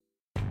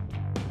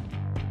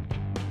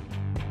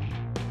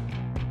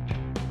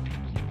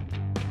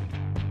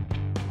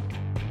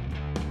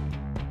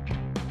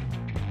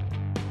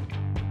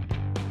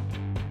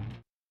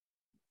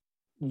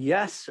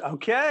Yes.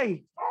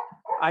 Okay.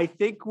 I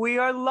think we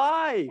are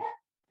live.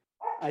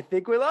 I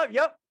think we're live.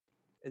 Yep.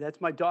 And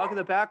that's my dog in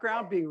the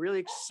background being really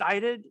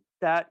excited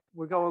that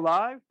we're going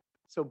live.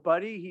 So,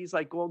 Buddy, he's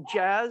like all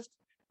jazzed.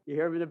 You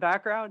hear him in the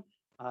background.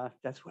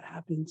 That's what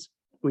happens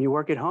when you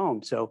work at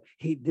home. So,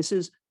 hey, this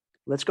is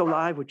Let's Go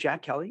Live with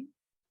Jack Kelly.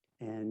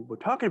 And we're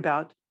talking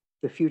about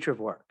the future of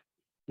work.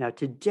 Now,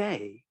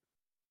 today,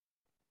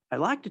 I'd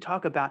like to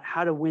talk about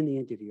how to win the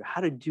interview,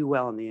 how to do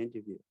well in the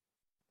interview,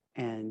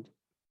 and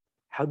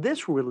how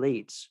this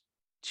relates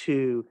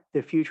to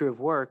the future of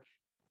work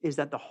is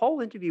that the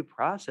whole interview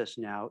process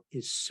now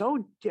is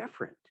so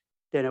different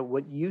than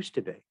what used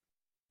to be.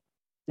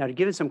 Now, to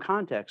give it some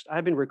context,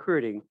 I've been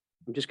recruiting.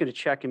 I'm just going to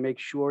check and make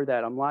sure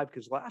that I'm live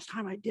because last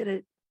time I did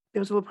it, there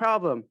was a little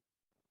problem.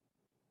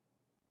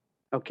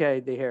 Okay,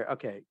 they hear.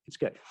 Okay, it's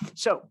good.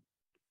 So,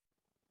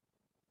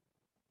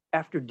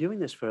 after doing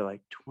this for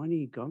like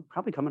 20,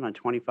 probably coming on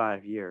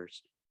 25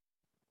 years,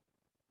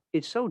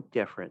 it's so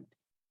different.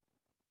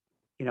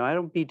 You know, I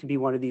don't need to be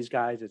one of these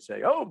guys that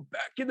say, oh,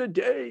 back in the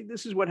day,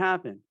 this is what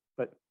happened.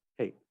 But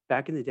hey,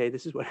 back in the day,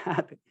 this is what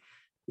happened.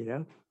 You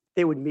know,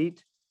 they would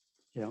meet,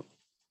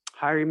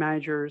 hiring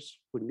managers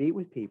would meet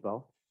with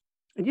people,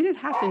 and you didn't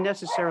have to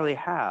necessarily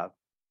have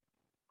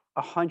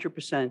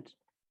 100%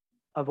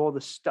 of all the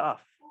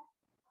stuff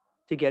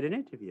to get an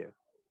interview.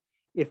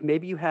 If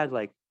maybe you had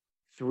like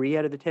 3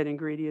 out of the 10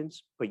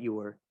 ingredients, but you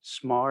were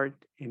smart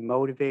and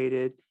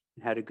motivated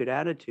and had a good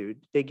attitude,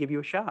 they give you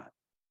a shot.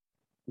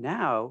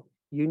 Now,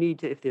 you need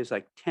to, if there's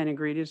like 10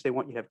 ingredients, they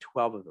want you to have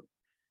 12 of them.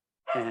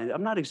 And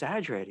I'm not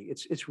exaggerating.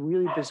 It's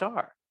really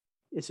bizarre.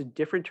 It's a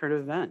different turn of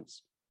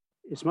events.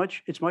 It's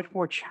much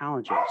more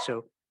challenging.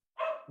 So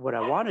what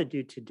I want to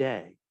do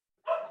today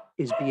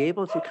is be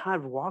able to kind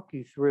of walk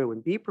you through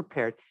and be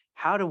prepared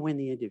how to win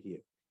the interview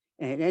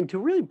and to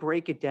really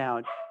break it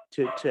down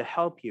to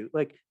help you,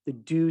 like the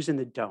do's and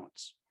the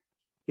don'ts.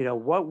 You know,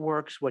 what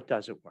works, what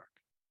doesn't work.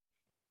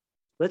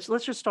 Let's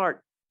just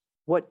start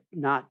what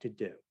not to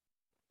do.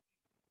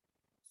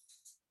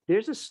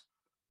 There's this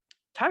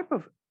type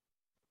of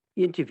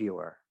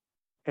interviewer,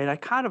 and I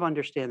kind of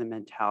understand the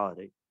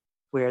mentality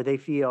where they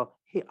feel,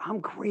 hey, I'm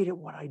great at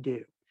what I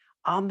do.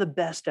 I'm the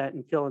best at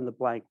and fill in the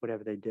blank,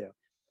 whatever they do.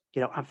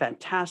 You know, I'm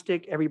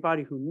fantastic.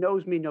 Everybody who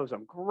knows me knows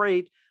I'm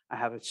great. I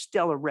have a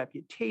stellar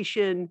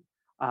reputation.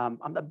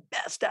 I'm the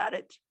best at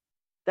it.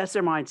 That's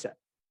their mindset.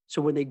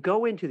 So when they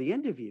go into the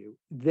interview,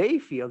 they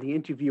feel the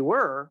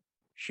interviewer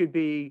should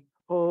be,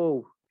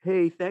 oh,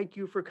 hey, thank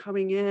you for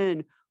coming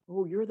in.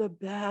 Oh, you're the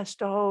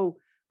best. Oh,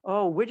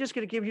 we're just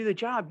going to give you the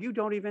job. You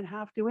don't even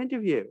have to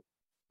interview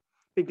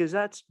because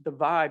that's the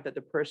vibe that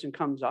the person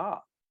comes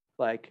off.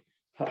 Like,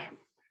 huh,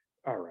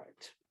 all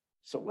right.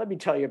 So let me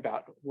tell you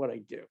about what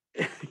I do.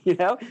 They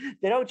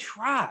don't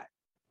try.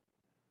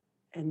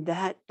 And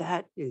that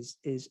is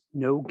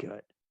no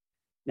good.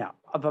 Now,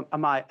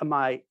 am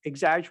I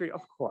exaggerating?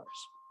 Of course,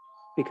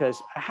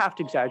 because I have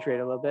to exaggerate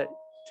a little bit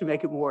to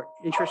make it more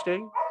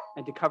interesting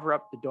and to cover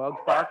up the dogs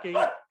barking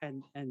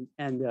and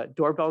the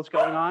doorbells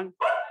going on.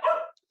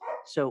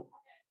 So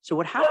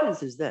what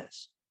happens is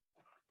this: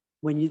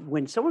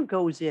 when someone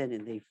goes in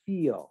and they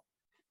feel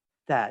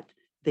that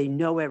they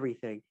know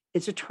everything,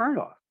 it's a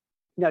turnoff.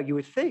 Now you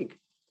would think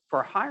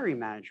for a hiring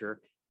manager,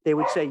 they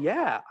would say,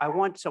 "Yeah, I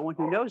want someone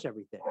who knows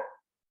everything."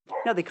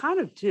 Now they kind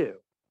of do.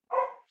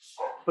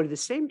 But at the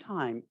same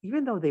time,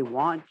 even though they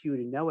want you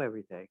to know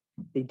everything,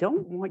 they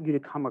don't want you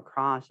to come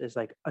across as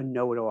like a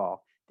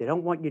know-it-all. They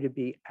don't want you to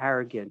be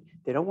arrogant.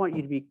 They don't want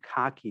you to be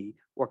cocky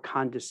or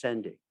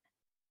condescending.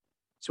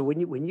 So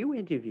when you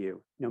interview,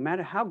 no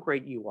matter how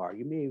great you are,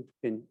 you may have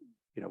been,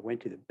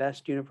 went to the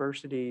best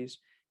universities,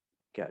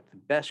 got the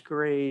best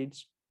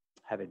grades,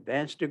 have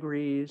advanced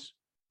degrees.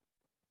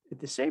 At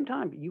the same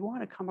time, you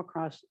want to come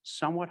across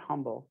somewhat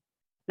humble.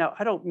 Now,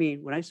 I don't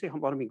mean, when I say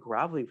humble, I don't mean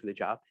groveling for the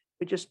job,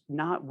 but just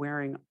not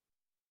wearing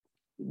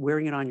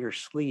it on your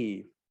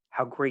sleeve,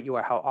 how great you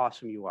are, how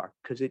awesome you are,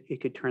 because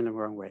it could turn the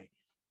wrong way.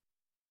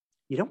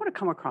 You don't want to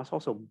come across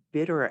also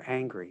bitter or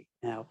angry.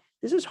 Now,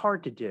 this is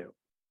hard to do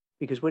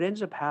because what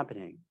ends up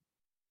happening,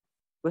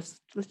 let's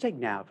take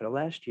now for the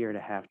last year and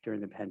a half during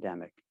the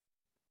pandemic.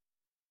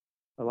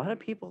 A lot of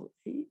people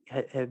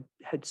have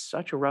had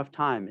such a rough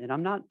time. And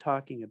I'm not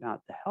talking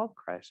about the health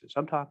crisis.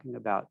 I'm talking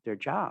about their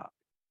job.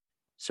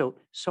 So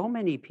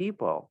many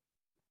people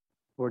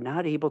were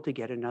not able to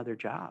get another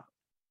job.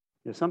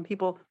 Some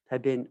people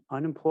have been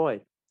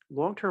unemployed.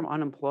 Long-term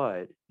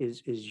unemployed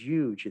is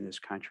huge in this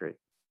country.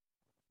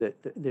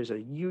 There's a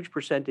huge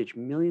percentage,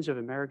 millions of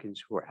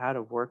Americans who are out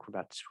of work for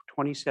about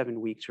 27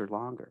 weeks or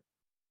longer.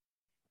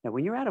 Now,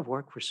 when you're out of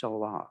work for so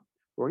long,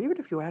 or even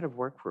if you're out of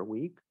work for a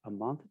week, a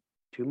month,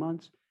 2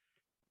 months,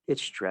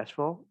 it's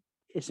stressful,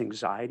 it's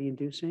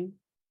anxiety-inducing,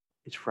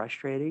 it's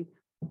frustrating.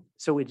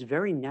 So it's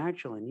very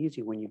natural and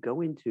easy when you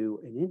go into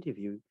an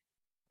interview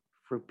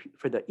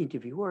for the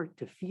interviewer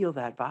to feel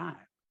that vibe.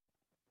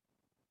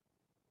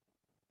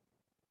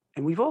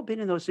 And we've all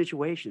been in those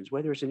situations,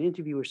 whether it's an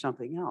interview or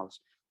something else,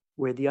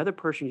 where the other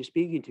person you're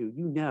speaking to,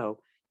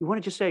 you want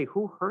to just say,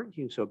 who hurt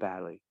you so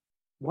badly?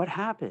 What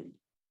happened?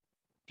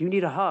 Do you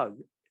need a hug?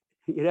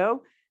 You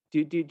know,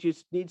 do you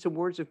just need some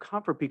words of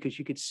comfort because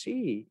you could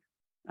see,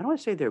 I don't want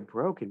to say they're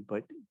broken,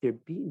 but they're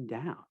beaten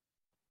down.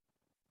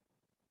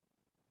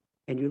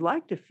 And you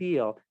like to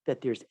feel that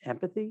there's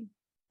empathy,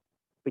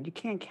 but you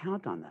can't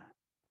count on that.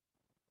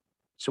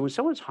 So when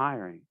someone's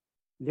hiring,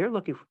 they're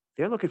looking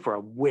for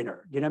a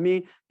winner. You know what I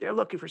mean? They're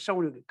looking for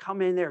someone who can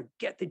come in there,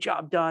 get the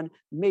job done,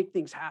 make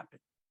things happen.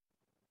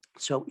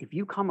 So if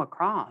you come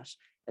across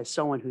as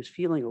someone who's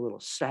feeling a little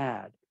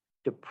sad,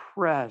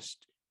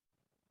 depressed,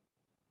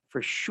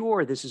 for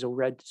sure this is a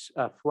red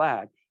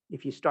flag.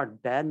 If you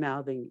start bad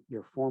mouthing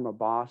your former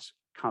boss,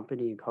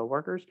 company, and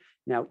coworkers,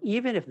 now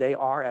even if they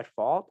are at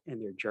fault and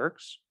they're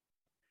jerks,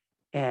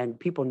 and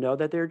people know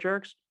that they're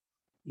jerks,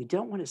 you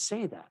don't want to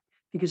say that,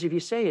 because if you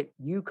say it,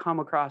 you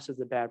come across as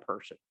the bad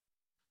person.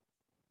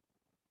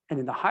 And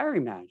then the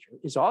hiring manager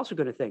is also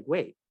going to think,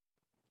 wait,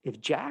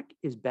 if Jack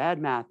is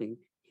bad mouthing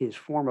his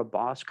former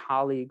boss,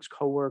 colleagues,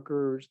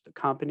 coworkers, the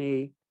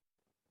company,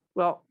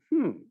 well,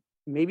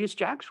 maybe it's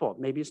Jack's fault.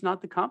 Maybe it's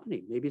not the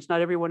company. Maybe it's not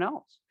everyone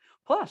else.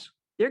 Plus,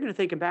 they're going to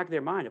think in back of their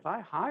mind, if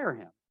I hire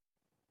him,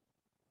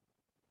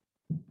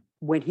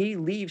 when he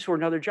leaves for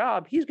another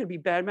job, he's going to be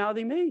bad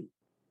mouthing me.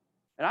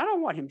 And I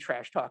don't want him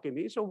trash talking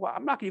me. So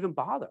I'm not going to even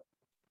bother.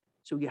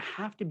 So you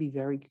have to be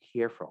very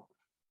careful.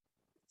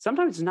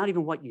 Sometimes it's not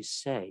even what you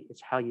say,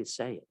 it's how you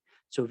say it.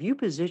 So if you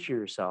position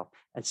yourself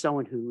as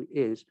someone who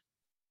is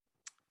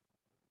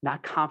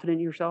not confident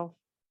in yourself,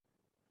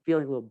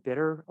 feeling a little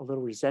bitter, a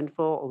little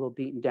resentful, a little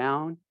beaten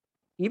down,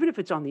 even if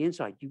it's on the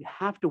inside, you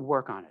have to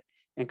work on it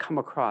and come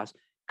across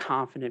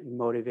confident and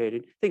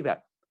motivated. Think about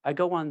it. I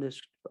go on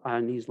these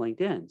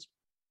LinkedIns.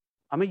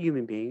 I'm a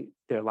human being.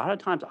 There are a lot of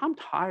times I'm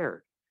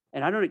tired.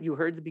 And I don't know, you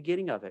heard the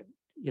beginning of it.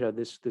 The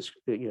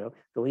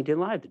LinkedIn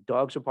Live, the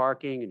dogs are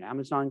barking, an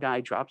Amazon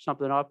guy dropped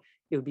something off.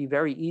 It would be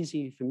very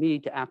easy for me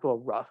to act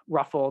all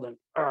ruffled and,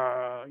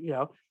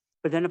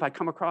 but then if I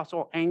come across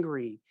all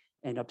angry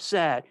and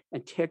upset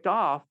and ticked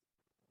off,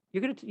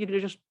 you're gonna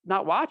just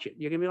not watch it.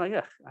 You're gonna be like,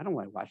 ugh, I don't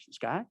want to watch this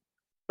guy.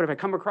 But if I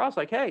come across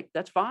like, hey,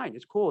 that's fine,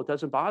 it's cool, it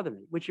doesn't bother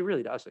me, which it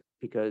really doesn't,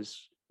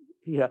 because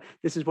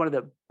this is one of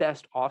the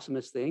best,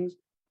 awesomest things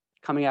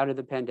coming out of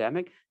the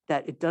pandemic,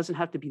 that it doesn't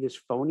have to be this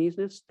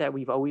phoniness that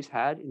we've always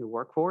had in the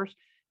workforce,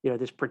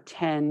 this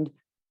pretend,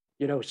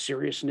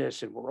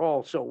 seriousness, and we're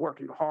all so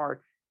working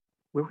hard.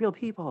 We're real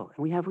people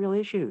and we have real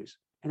issues.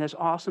 And that's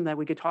awesome that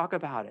we could talk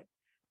about it.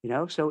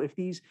 So if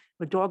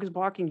a dog is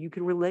barking, you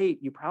can relate.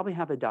 You probably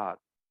have a dog.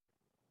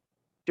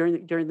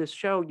 During this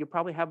show, you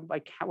probably have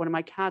one of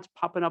my cats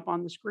popping up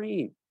on the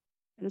screen,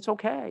 and it's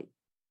okay.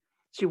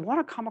 So you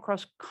want to come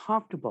across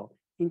comfortable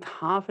and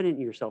confident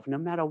in yourself, no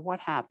matter what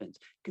happens,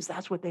 because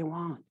that's what they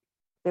want.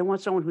 They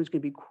want someone who's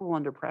going to be cool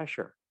under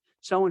pressure,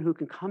 someone who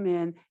can come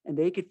in and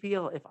they could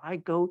feel, if I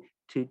go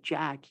to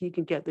Jack, he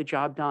can get the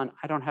job done.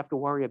 I don't have to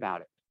worry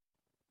about it.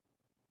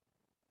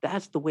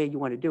 That's the way you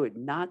want to do it,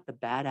 not the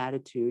bad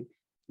attitude.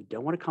 You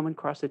don't want to come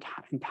across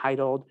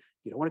entitled.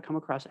 You don't want to come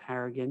across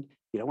arrogant.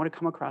 You don't want to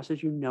come across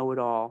as you know it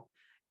all.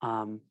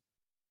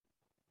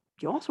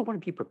 You also want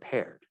to be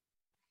prepared.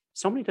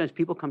 So many times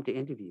people come to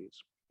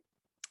interviews,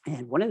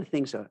 and one of the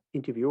things an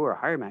interviewer or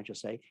hiring manager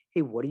say,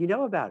 hey, what do you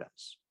know about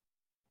us?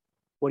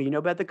 What do you know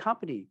about the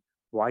company?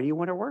 Why do you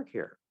want to work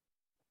here?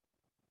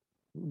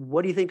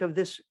 What do you think of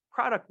this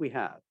product we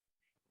have?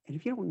 And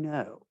if you don't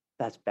know,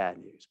 that's bad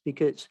news,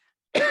 because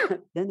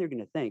then they're going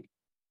to think,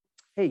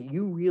 hey,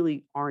 you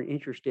really aren't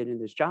interested in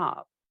this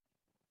job.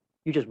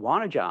 You just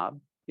want a job.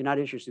 You're not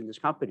interested in this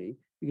company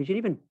because you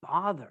didn't even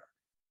bother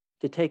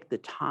to take the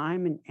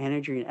time and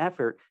energy and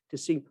effort to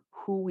see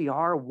who we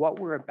are, what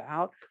we're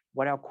about,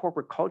 what our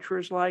corporate culture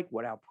is like,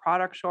 what our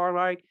products are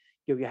like.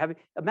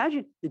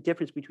 Imagine the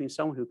difference between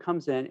someone who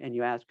comes in and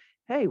you ask,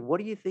 hey, what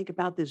do you think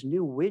about this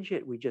new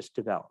widget we just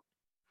developed?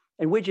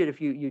 And widget,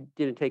 if you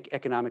didn't take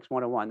economics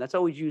 101, that's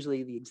always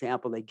usually the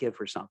example they give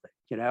for something,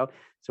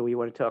 So we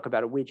want to talk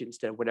about a widget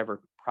instead of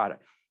whatever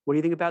product. What do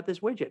you think about this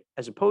widget?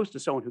 As opposed to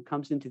someone who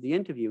comes into the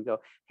interview and go,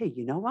 hey,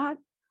 you know what?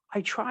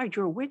 I tried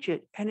your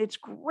widget and it's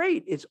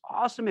great. It's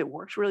awesome. It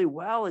works really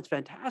well. It's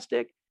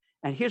fantastic.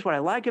 And here's what I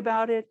like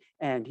about it.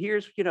 And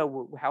here's,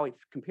 how it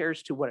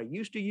compares to what I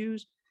used to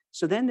use.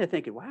 So then they're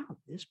thinking, wow,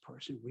 this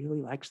person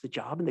really likes the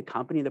job and the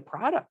company and the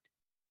product.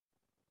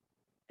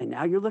 And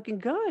now you're looking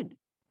good.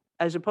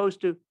 As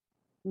opposed to,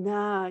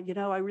 nah,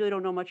 I really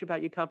don't know much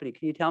about your company.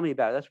 Can you tell me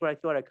about it? That's what I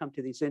thought. I'd come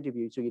to these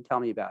interviews so you tell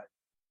me about it.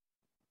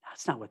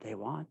 That's not what they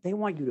want. They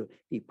want you to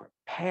be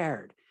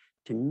prepared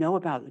to know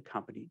about the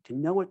company, to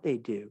know what they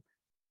do,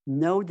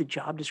 know the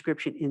job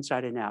description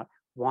inside and out,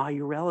 why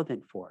you're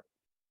relevant for it.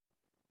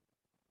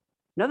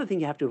 Another thing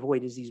you have to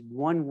avoid is these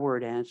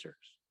one-word answers.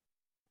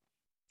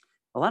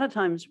 A lot of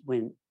times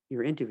when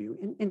you're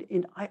interviewing,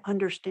 and I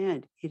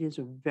understand it is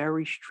a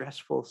very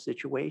stressful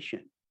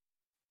situation,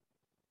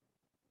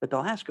 but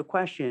they'll ask a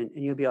question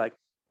and you'll be like,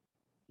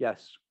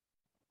 yes,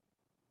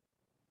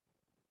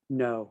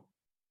 no,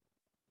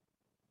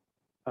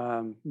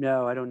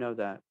 no, I don't know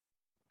that.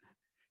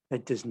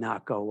 That does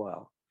not go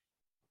well.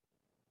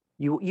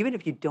 Even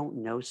if you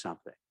don't know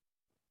something,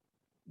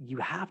 you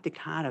have to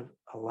kind of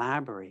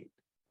elaborate,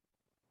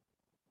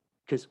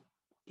 because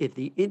if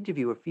the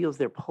interviewer feels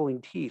they're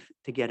pulling teeth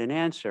to get an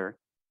answer,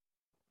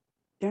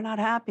 they're not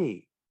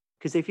happy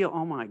because they feel,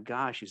 oh my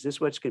gosh, is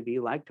this what it's going to be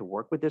like to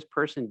work with this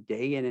person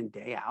day in and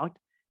day out?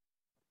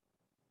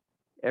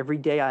 Every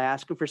day I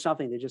ask them for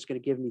something, they're just going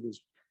to give me this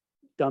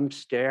dumb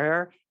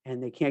stare,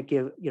 and they can't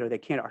give, they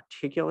can't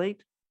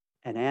articulate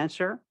an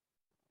answer.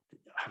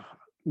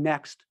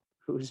 Next,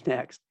 who's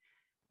next?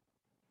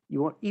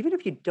 You want, even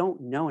if you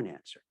don't know an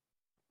answer,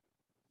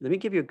 let me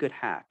give you a good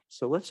hack.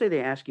 So let's say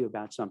they ask you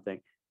about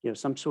something,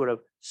 some sort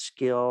of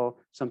skill,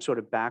 some sort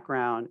of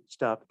background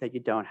stuff that you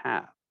don't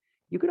have.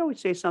 You could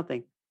always say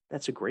something,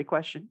 that's a great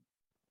question.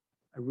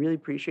 I really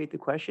appreciate the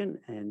question,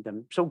 and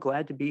I'm so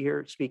glad to be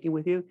here speaking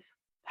with you.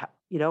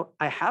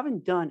 I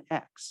haven't done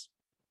X,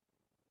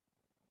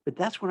 but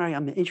that's when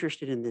I'm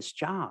interested in this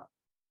job,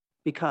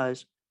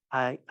 because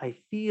I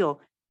feel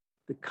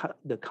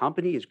the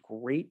company is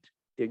great.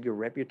 Your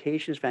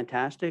reputation is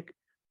fantastic.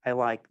 I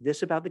like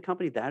this about the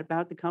company, that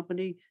about the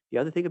company, the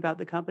other thing about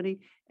the company.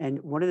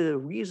 And one of the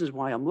reasons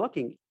why I'm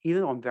looking,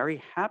 even though I'm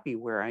very happy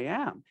where I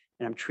am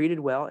and I'm treated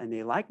well and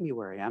they like me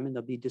where I am and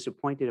they'll be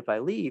disappointed if I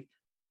leave,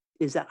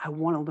 is that I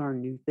want to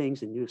learn new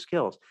things and new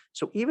skills.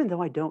 So even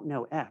though I don't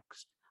know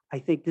X, I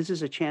think this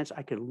is a chance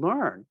I could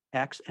learn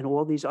X and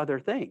all these other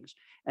things.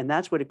 And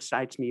that's what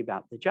excites me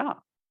about the job.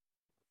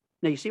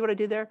 Now, you see what I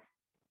did there?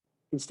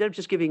 Instead of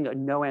just giving a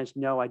no answer,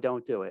 no, I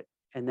don't do it,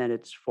 and then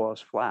it falls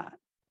flat.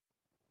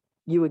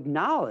 You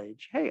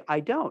acknowledge, hey, I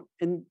don't,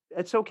 and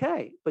it's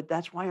okay, but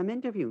that's why I'm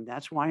interviewing.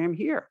 That's why I'm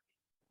here.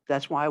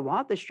 That's why I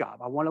want this job.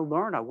 I want to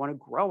learn. I want to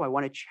grow. I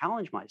want to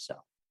challenge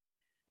myself.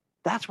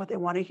 That's what they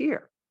want to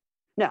hear.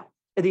 Now,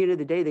 at the end of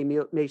the day, they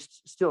may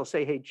still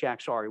say, hey,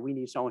 Jack, sorry, we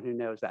need someone who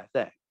knows that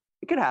thing.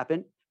 It could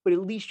happen, but at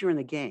least you're in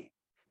the game.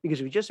 Because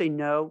if you just say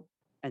no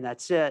and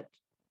that's it,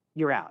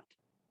 you're out.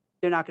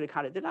 They're not going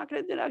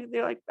to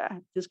they're like,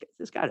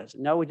 this guy doesn't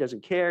know. He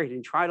doesn't care. He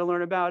didn't try to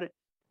learn about it.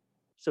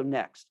 So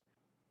next.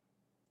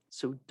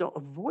 So don't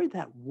avoid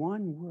that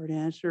one word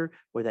answer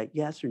or that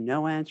yes or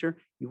no answer.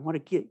 You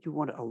want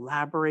to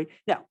elaborate.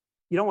 Now,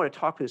 you don't want to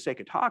talk for the sake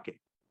of talking,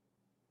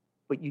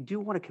 but you do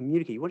want to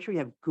communicate. You want to sure you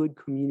have good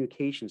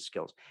communication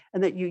skills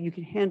and that you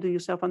can handle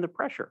yourself under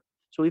pressure.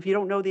 So if you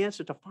don't know the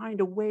answer, to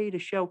find a way to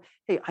show,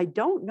 hey, I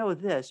don't know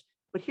this,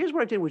 but here's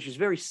what I did, which is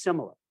very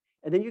similar.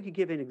 And then you could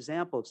give an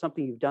example of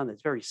something you've done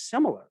that's very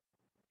similar.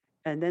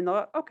 And then,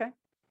 okay,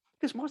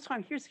 because most of the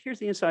time, here's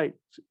the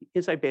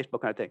inside baseball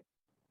kind of thing.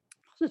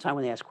 Most of the time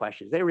when they ask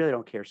questions, they really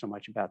don't care so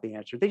much about the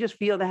answer. They just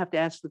feel they have to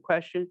ask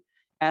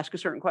a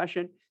certain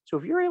question. So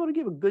if you're able to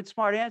give a good,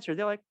 smart answer,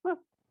 they're like, well,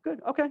 good,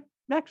 okay,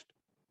 next.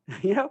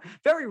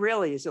 Very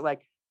rarely is it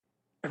like,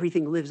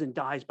 everything lives and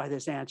dies by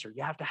this answer.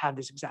 You have to have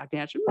this exact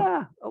answer.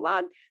 Nah, a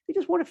lot, they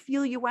just want to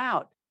feel you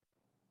out.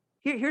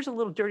 Here's a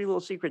little dirty little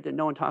secret that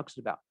no one talks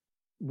about.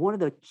 One of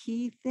the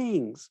key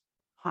things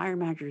hiring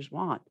managers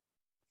want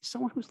is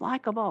someone who's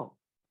likable,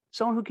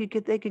 someone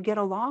who they could get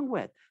along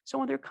with,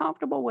 someone they're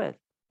comfortable with.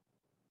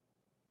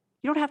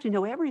 You don't have to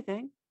know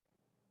everything.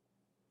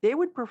 They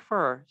would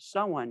prefer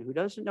someone who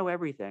doesn't know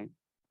everything,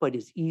 but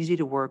is easy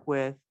to work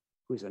with,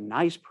 who's a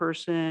nice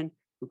person,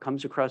 who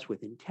comes across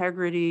with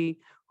integrity,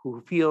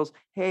 who feels,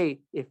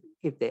 hey, if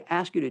they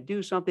ask you to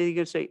do something, you're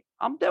going to say,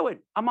 I'm doing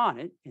it, I'm on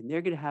it. And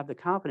they're going to have the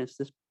confidence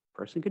this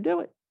person could do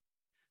it.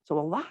 So a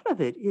lot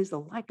of it is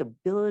the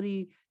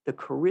likability, the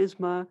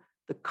charisma,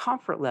 the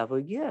comfort level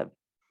you give.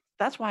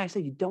 That's why I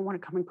say you don't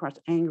want to come across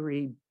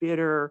angry,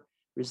 bitter,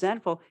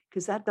 resentful,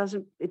 because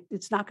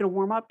it's not going to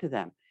warm up to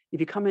them. If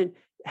you come in,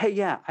 hey,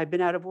 yeah, I've been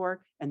out of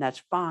work, and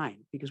that's fine.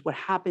 Because what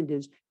happened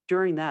is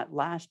during that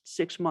last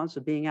 6 months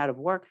of being out of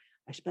work,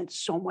 I spent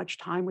so much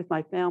time with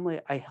my family.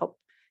 I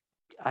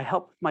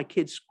helped my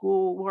kids'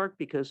 schoolwork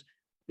because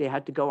they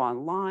had to go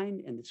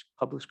online and the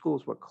public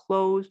schools were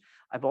closed.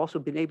 I've also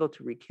been able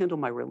to rekindle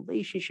my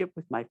relationship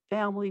with my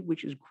family,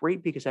 which is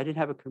great because I didn't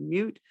have a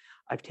commute.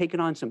 I've taken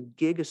on some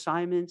gig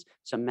assignments,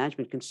 some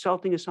management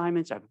consulting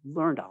assignments. I've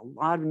learned a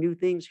lot of new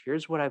things.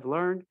 Here's what I've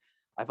learned.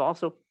 I've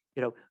also,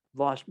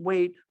 lost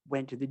weight,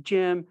 went to the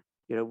gym,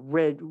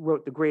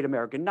 wrote the great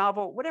American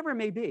novel, whatever it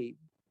may be.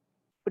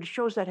 But it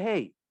shows that,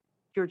 hey,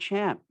 you're a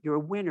champ, you're a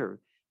winner.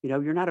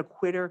 You're not a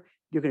quitter.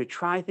 You're going to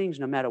try things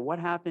no matter what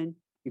happened.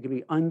 You're going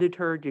to be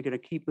undeterred. You're going to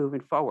keep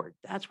moving forward.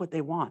 That's what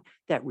they want,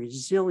 that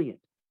resilient.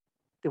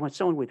 They want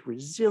someone with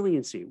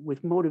resiliency,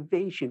 with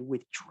motivation,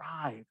 with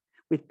drive,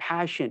 with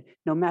passion,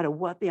 no matter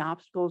what the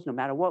obstacles, no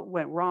matter what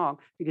went wrong,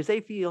 because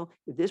they feel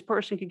if this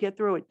person can get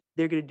through it,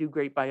 they're going to do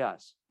great by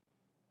us.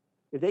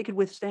 If they could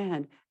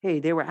withstand, hey,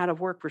 they were out of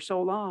work for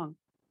so long,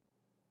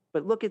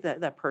 but look at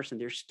that person.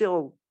 They're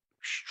still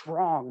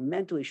strong,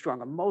 mentally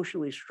strong,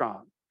 emotionally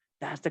strong.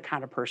 That's the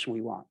kind of person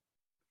we want.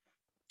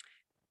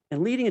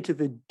 And leading into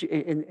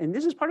and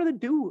this is part of the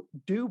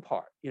do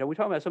part. We're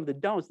talking about some of the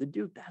don'ts, the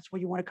do, that's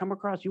what you want to come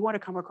across. You want to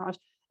come across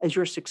as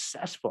you're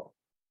successful,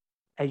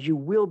 as you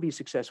will be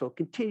successful,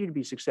 continue to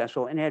be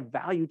successful, and add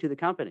value to the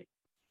company.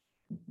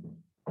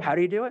 How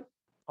do you do it?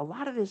 A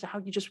lot of it is how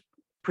you just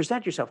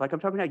present yourself. Like I'm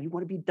talking about, you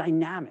want to be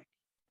dynamic.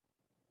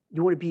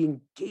 You want to be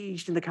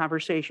engaged in the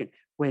conversation.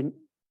 When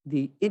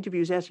the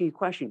interview is asking you a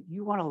question,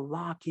 you want to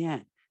lock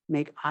in,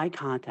 make eye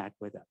contact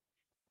with them.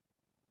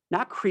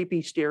 Not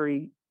creepy,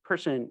 scary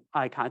person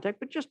eye contact,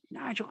 but just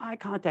natural eye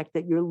contact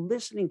that you're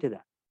listening to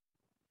them.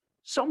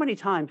 So many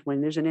times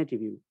when there's an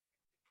interview,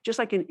 just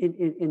like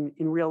in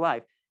real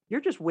life,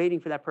 you're just waiting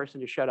for that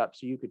person to shut up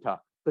so you could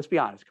talk. Let's be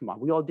honest. Come on.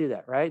 We all do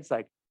that, right? It's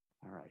like,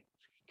 all right,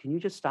 can you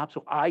just stop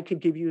so I can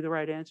give you the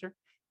right answer?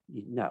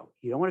 No,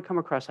 you don't want to come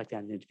across like that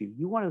in an interview.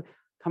 You want to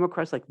come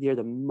across like they're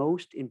the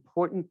most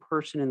important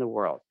person in the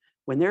world.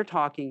 When they're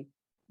talking,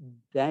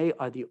 they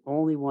are the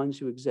only ones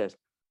who exist.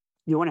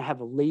 You want to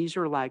have a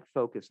laser-like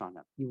focus on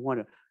them. You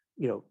want to,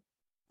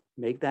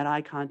 make that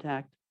eye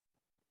contact.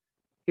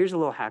 Here's a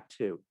little hack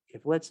too.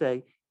 If let's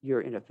say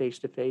you're in a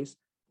face-to-face,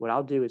 what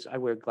I'll do is I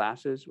wear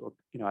glasses, or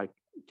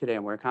today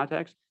I'm wearing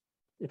contacts.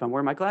 If I'm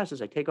wearing my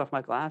glasses, I take off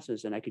my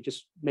glasses and I could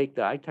just make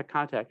the eye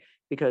contact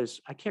because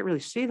I can't really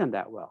see them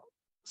that well.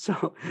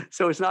 So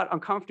it's not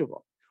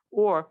uncomfortable.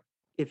 Or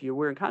if you're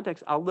wearing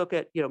contacts, I'll look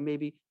at,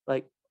 maybe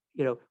like,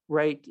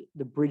 right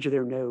the bridge of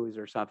their nose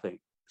or something.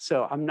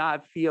 So I'm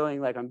not feeling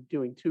like I'm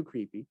doing too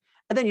creepy.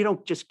 And then you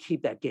don't just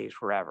keep that gaze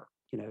forever.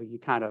 You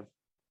kind of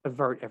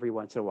avert every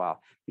once in a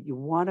while. But you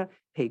want to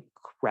pay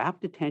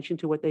rapt attention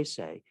to what they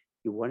say.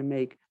 You want to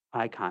make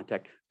eye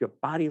contact. Your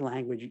body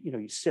language,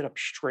 you sit up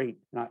straight.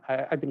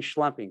 I've been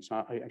schlumping, so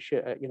I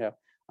should,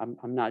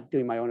 I'm not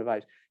doing my own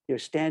advice.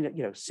 Stand,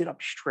 sit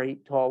up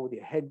straight, tall with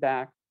your head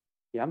back.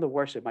 Yeah, I'm the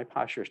worst at my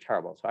posture is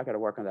terrible, so I got to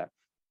work on that.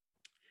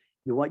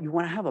 You want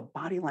to have a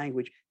body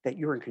language that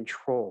you're in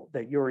control,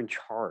 that you're in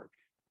charge,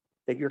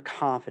 that you're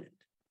confident.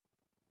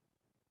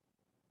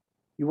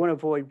 You want to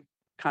avoid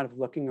kind of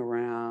looking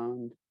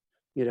around,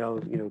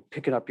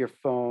 picking up your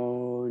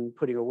phone,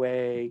 putting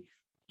away,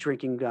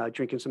 drinking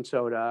some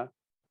soda,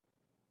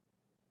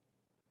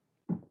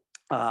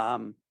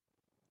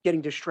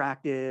 getting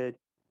distracted,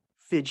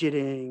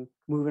 fidgeting,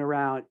 moving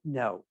around.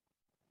 No,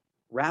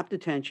 rapt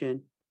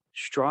attention,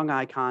 strong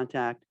eye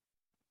contact,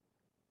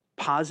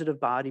 positive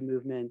body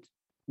movement,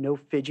 no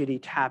fidgety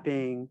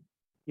tapping,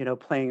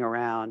 playing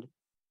around.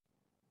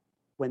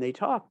 When they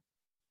talk,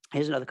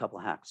 here's another couple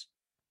of hacks.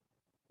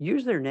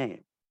 Use their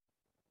name.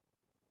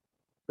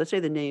 Let's say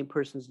the name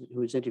person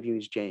who is interviewing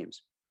is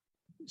James.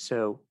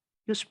 So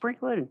you'll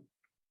sprinkle it in.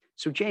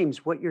 So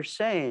James, what you're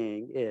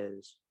saying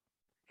is,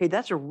 hey,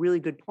 that's a really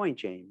good point,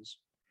 James.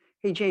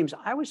 Hey, James,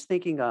 I was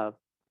thinking of,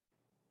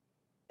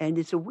 and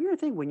it's a weird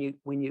thing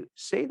when you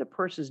say the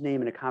person's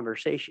name in a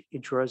conversation,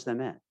 it draws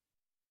them in.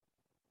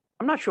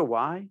 I'm not sure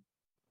why.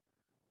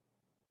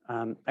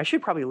 I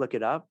should probably look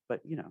it up,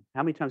 but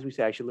how many times we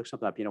say I should look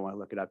something up, you don't want to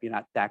look it up, you're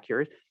not that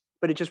curious,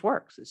 but it just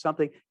works. It's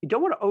something, you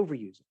don't want to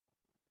overuse it.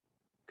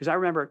 Because I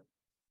remember,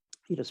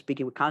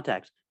 speaking with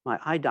contacts, my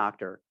eye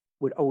doctor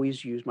would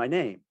always use my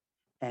name.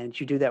 And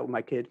she'd do that with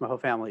my kids. My whole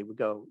family would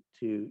go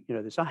to,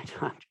 this eye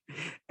doctor.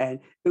 And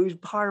it was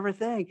part of her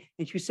thing.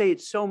 And she'd say it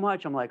so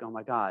much, I'm like, oh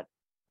my God,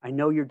 I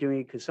know you're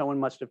doing it because someone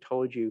must have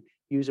told you,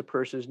 use a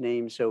person's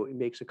name so it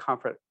makes a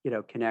comfort,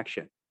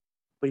 connection.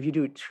 But if you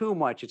do it too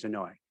much, it's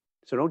annoying.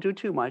 So don't do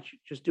too much.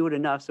 Just do it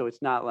enough so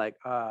it's not like,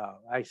 oh,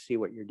 I see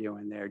what you're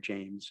doing there,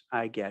 James.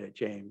 I get it,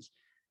 James.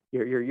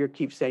 You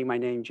keep saying my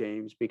name,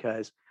 James,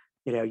 because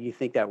you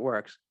think that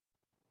works.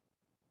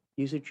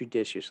 Use it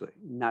judiciously,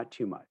 not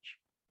too much.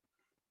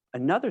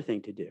 Another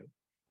thing to do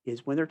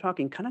is when they're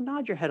talking, kind of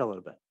nod your head a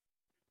little bit.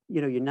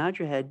 You nod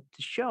your head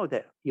to show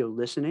that you're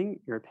listening,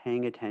 you're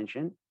paying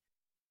attention.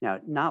 Now,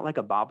 not like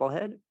a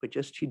bobblehead, but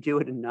just you do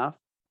it enough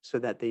so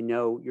that they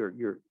know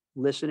you're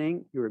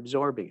listening, you're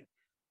absorbing it.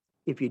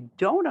 If you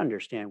don't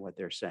understand what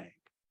they're saying,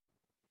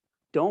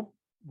 don't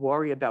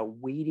worry about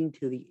waiting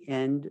to the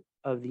end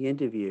of the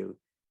interview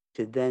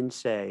to then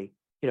say,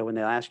 when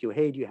they'll ask you,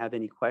 hey, do you have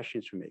any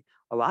questions for me?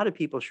 A lot of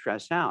people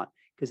stress out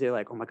because they're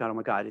like, oh my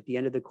God. At the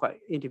end of the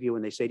interview,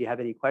 when they say, do you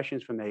have any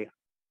questions for me?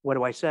 What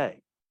do I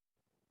say?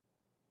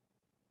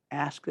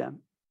 Ask them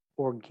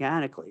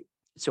organically.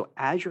 So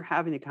as you're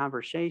having the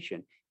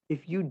conversation,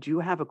 if you do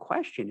have a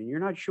question and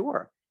you're not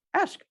sure,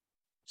 ask.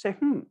 Say,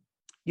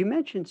 you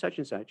mentioned such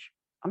and such.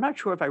 I'm not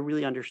sure if I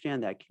really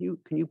understand that. Can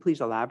you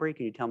please elaborate?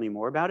 Can you tell me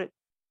more about it?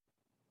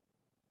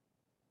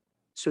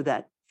 So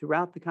that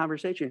throughout the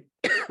conversation,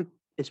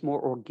 it's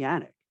more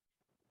organic.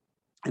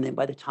 And then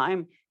by the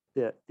time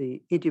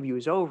the interview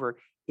is over,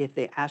 if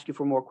they ask you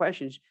for more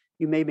questions,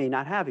 you may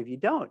not have. If you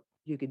don't,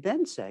 you could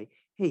then say,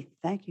 hey,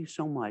 thank you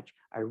so much.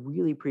 I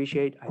really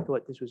appreciate it. I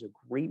thought this was a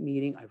great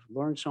meeting. I've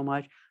learned so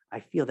much. I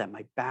feel that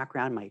my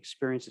background, my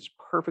experience is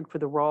perfect for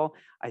the role.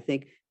 I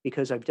think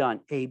because I've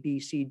done A, B,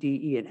 C, D,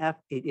 E, and F,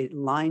 it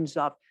lines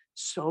up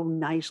so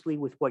nicely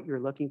with what you're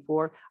looking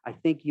for. I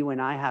think you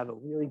and I have a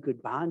really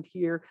good bond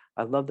here.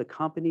 I love the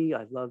company.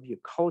 I love your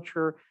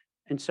culture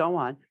and so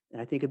on.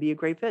 And I think it'd be a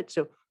great fit.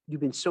 So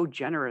you've been so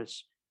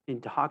generous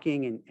in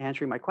talking and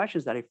answering my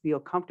questions that I feel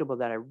comfortable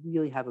that I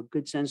really have a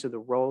good sense of the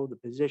role, the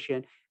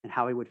position, and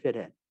how I would fit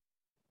in.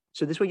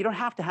 So this way you don't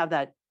have to have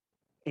that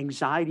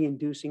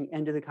anxiety-inducing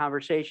end of the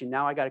conversation.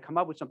 Now I got to come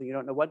up with something you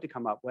don't know what to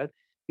come up with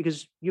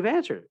because you've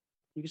answered it.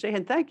 You can say,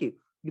 and thank you.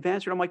 You've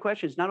answered all my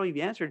questions. Not only have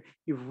you answered,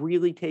 you've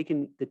really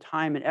taken the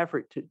time and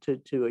effort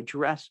to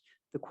address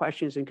the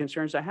questions and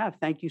concerns I have.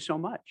 Thank you so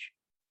much.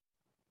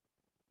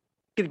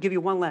 Give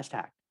you one last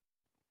hack.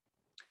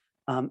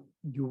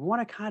 You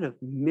want to kind of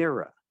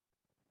mirror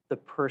the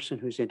person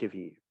who's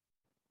interviewing you.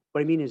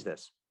 What I mean is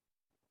this.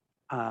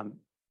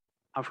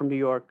 I'm from New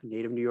York,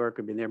 native New York.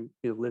 I've been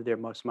there, lived there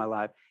most of my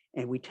life,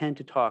 and we tend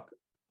to talk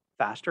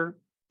faster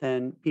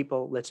than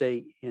people, let's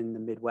say, in the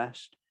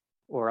Midwest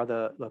or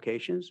other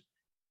locations.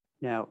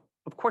 Now,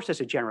 of course, that's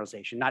a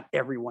generalization. Not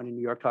everyone in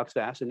New York talks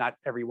fast, and not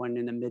everyone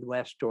in the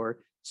Midwest or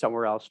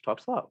somewhere else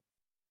talks slow.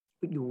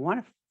 But you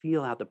want to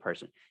feel out the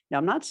person. Now,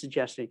 I'm not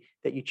suggesting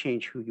that you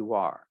change who you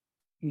are.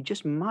 You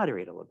just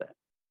moderate a little bit.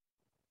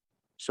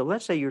 So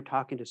let's say you're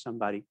talking to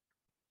somebody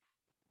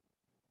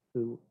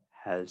who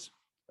has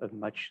a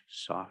much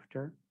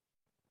softer,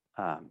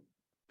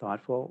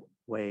 thoughtful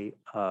way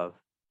of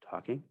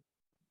talking,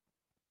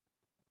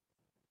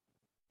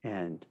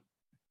 and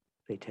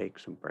they take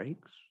some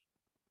breaks.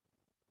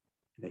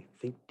 They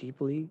think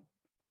deeply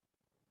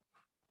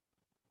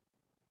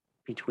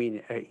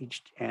between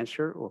each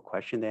answer or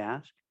question they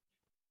ask.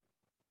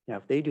 Now,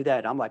 if they do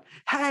that, I'm like,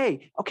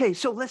 hey, okay,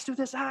 so let's do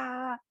this.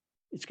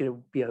 It's going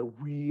to be a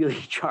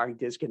really jarring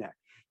disconnect.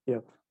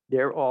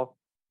 They're all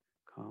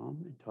calm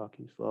and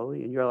talking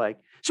slowly, and you're like,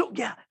 so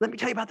yeah, let me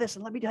tell you about this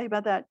and let me tell you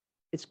about that.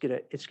 It's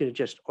gonna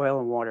just oil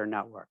and water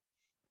not work.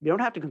 You don't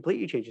have to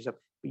completely change yourself,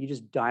 but you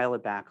just dial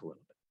it back a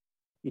little bit.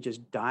 You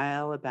just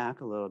dial it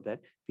back a little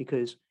bit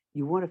because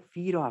you want to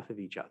feed off of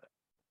each other.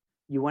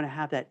 You want to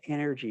have that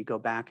energy go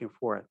back and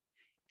forth.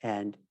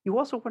 And you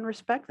also want to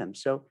respect them.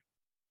 So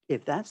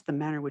if that's the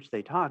manner in which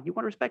they talk, you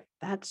want to respect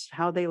that's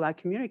how they like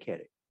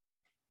communicating.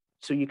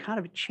 So you kind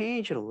of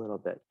change it a little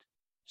bit.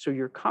 So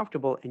you're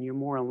comfortable and you're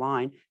more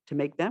aligned to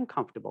make them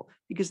comfortable.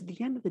 Because at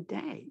the end of the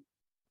day,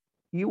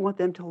 you want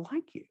them to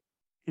like you.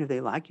 And if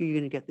they like you, you're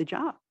going to get the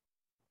job.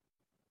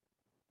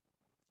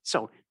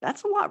 So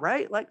that's a lot,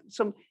 right?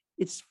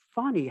 It's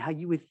funny how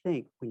you would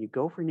think when you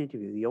go for an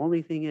interview, the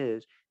only thing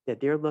is that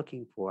they're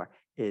looking for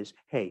is,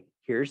 hey,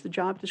 here's the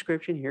job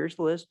description, here's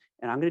the list,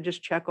 and I'm going to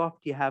just check off,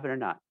 do you have it or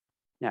not?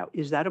 Now,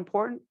 is that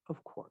important?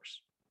 Of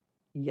course.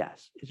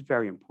 Yes, it's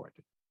very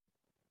important.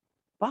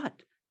 But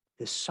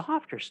the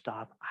softer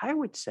stuff, I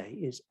would say,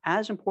 is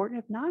as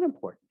important, if not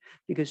important,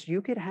 because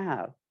you could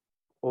have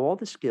all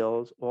the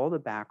skills, all the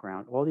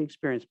background, all the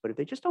experience, but if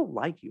they just don't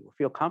like you or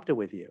feel comfortable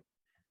with you,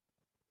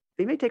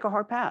 they may take a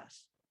hard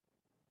pass.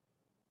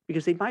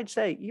 Because they might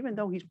say, even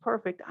though he's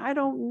perfect, I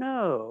don't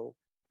know.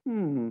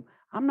 I'm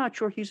not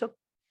sure he's a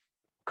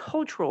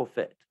cultural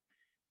fit,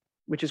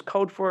 which is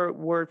code for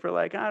word for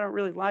like, I don't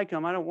really like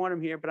him. I don't want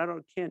him here, but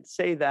can't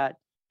say that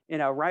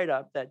in a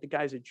write-up that the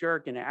guy's a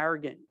jerk and an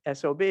arrogant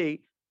SOB.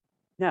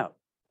 No,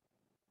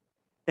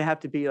 they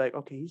have to be like,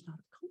 okay, he's not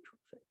a cultural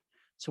fit.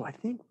 So I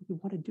think what you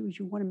want to do is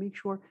you want to make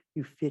sure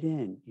you fit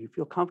in, you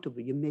feel comfortable,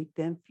 you make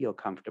them feel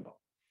comfortable.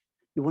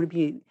 You want to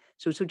be,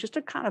 so just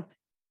to kind of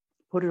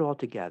put it all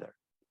together.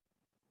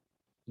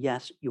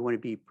 Yes, you want to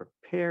be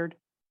prepared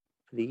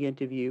for the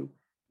interview.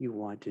 You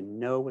want to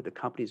know what the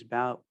company's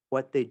about,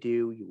 what they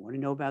do. You want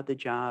to know about the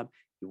job.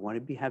 You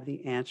want to have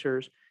the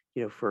answers,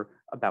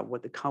 about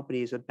what the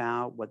company is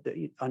about,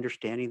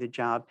 understanding the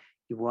job.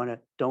 You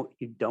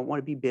don't want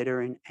to be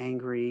bitter and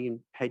angry and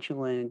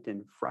petulant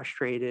and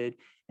frustrated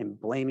and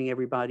blaming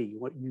everybody.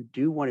 You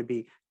do want to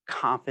be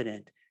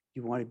confident.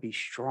 You want to be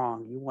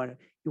strong. You want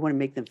to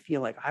make them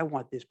feel like I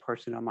want this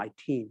person on my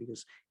team,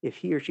 because if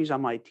he or she's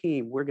on my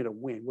team, we're going to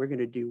win. We're going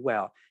to do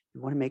well.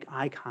 You want to make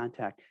eye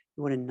contact.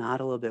 You want to nod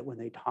a little bit when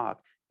they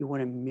talk. You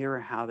want to mirror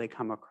how they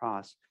come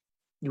across.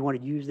 You want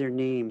to use their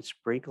name,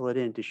 sprinkle it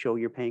in to show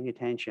you're paying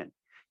attention.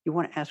 You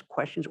want to ask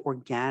questions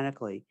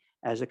organically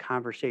as a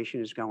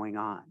conversation is going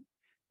on.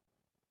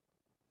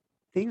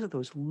 Things are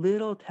those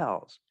little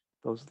tells,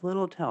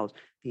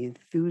 the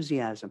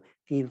enthusiasm,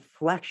 the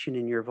inflection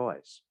in your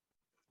voice.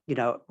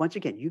 Once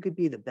again, you could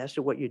be the best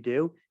at what you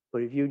do,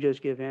 but if you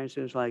just give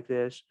answers like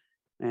this,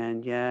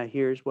 and yeah,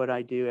 here's what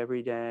I do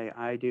every day.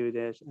 I do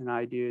this and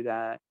I do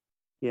that.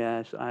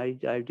 Yes, I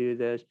do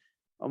this.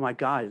 Oh my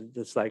God,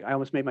 it's like I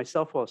almost made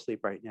myself fall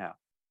asleep right now.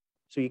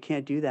 So you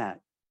can't do that.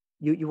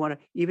 You want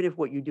to, even if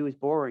what you do is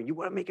boring, you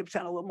want to make it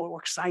sound a little more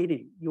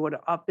exciting. You want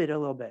to up it a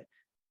little bit.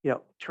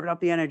 Turn up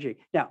the energy.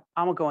 Now,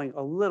 I'm going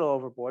a little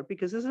overboard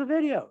because this is a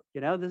video.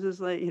 This is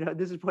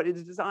this is what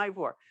it's designed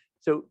for.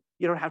 So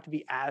you don't have to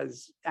be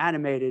as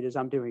animated as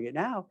I'm doing it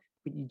now,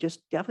 but you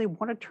just definitely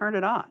want to turn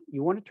it on.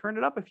 You want to turn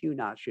it up a few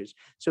notches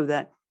so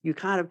that you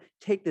kind of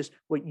take this,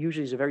 what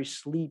usually is a very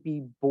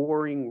sleepy,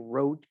 boring,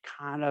 rote,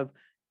 kind of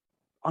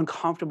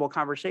uncomfortable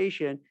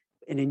conversation,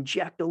 and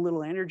inject a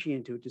little energy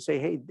into it to say,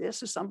 hey,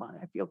 this is somebody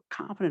I feel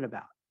confident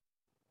about.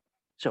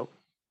 So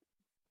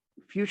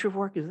future of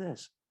work is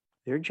this.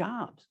 They're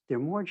jobs. They're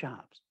more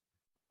jobs.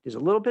 There's a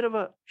little bit of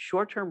a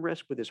short-term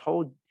risk with this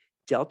whole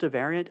Delta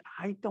variant.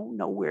 I don't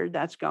know where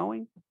that's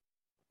going.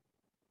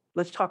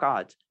 Let's talk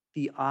odds.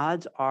 The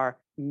odds are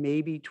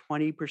maybe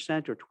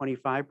 20% or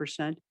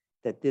 25%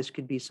 that this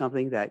could be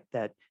something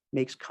that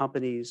makes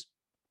companies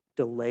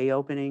delay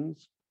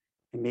openings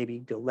and maybe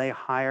delay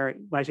hire.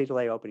 When I say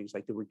delay openings,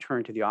 like the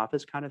return to the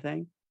office kind of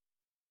thing,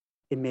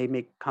 it may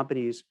make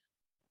companies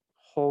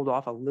hold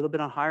off a little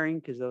bit on hiring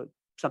because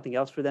something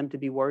else for them to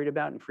be worried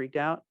about and freaked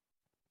out.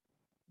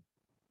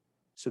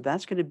 So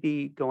that's going to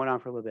be going on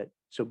for a little bit.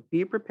 So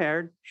be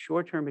prepared.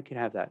 Short term, it can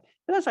have that.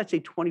 And that's, I'd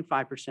say,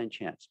 25%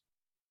 chance.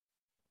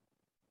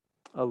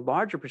 A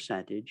larger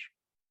percentage,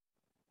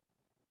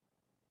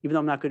 even though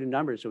I'm not good at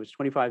numbers, so it's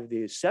 25 to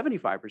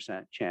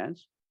 75%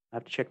 chance, I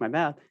have to check my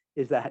math,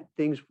 is that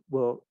things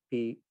will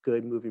be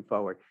good moving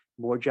forward.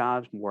 More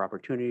jobs, more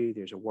opportunity.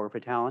 There's a war for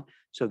talent.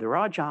 So there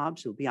are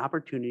jobs, there'll be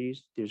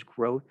opportunities, there's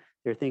growth,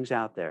 there are things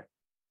out there.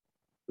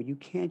 But you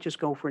can't just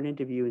go for an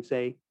interview and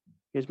say,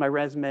 here's my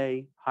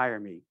resume, hire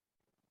me.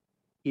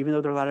 Even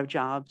though there are a lot of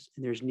jobs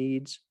and there's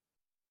needs,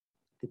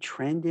 the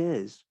trend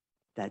is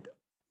that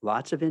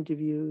lots of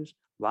interviews,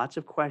 lots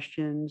of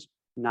questions,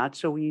 not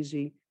so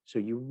easy. So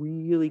you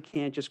really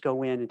can't just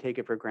go in and take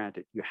it for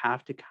granted. You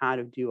have to kind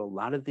of do a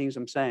lot of things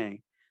I'm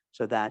saying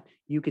so that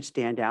you could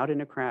stand out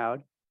in a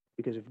crowd.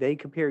 Because if they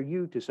compare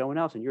you to someone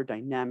else and you're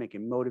dynamic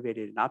and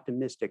motivated and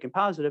optimistic and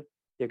positive,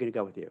 they're going to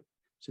go with you.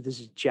 So this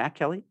is Jack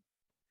Kelly.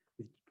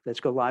 Let's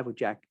Go Live with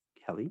Jack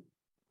Kelly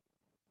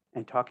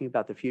and talking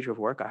about the future of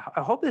work.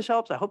 I hope this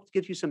helps. I hope it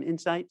gives you some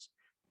insights.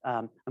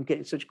 I'm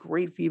getting such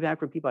great feedback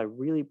from people. I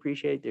really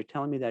appreciate it. They're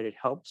telling me that it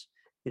helps,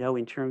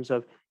 in terms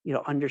of,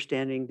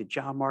 understanding the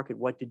job market,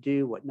 what to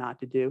do, what not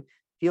to do.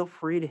 Feel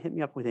free to hit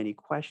me up with any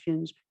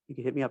questions. You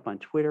can hit me up on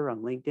Twitter, on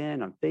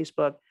LinkedIn, on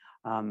Facebook.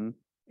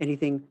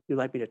 Anything you'd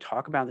like me to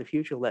talk about in the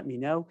future, let me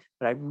know.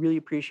 But I really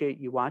appreciate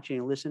you watching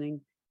and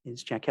listening.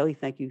 It's Jack Kelly.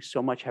 Thank you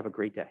so much. Have a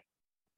great day.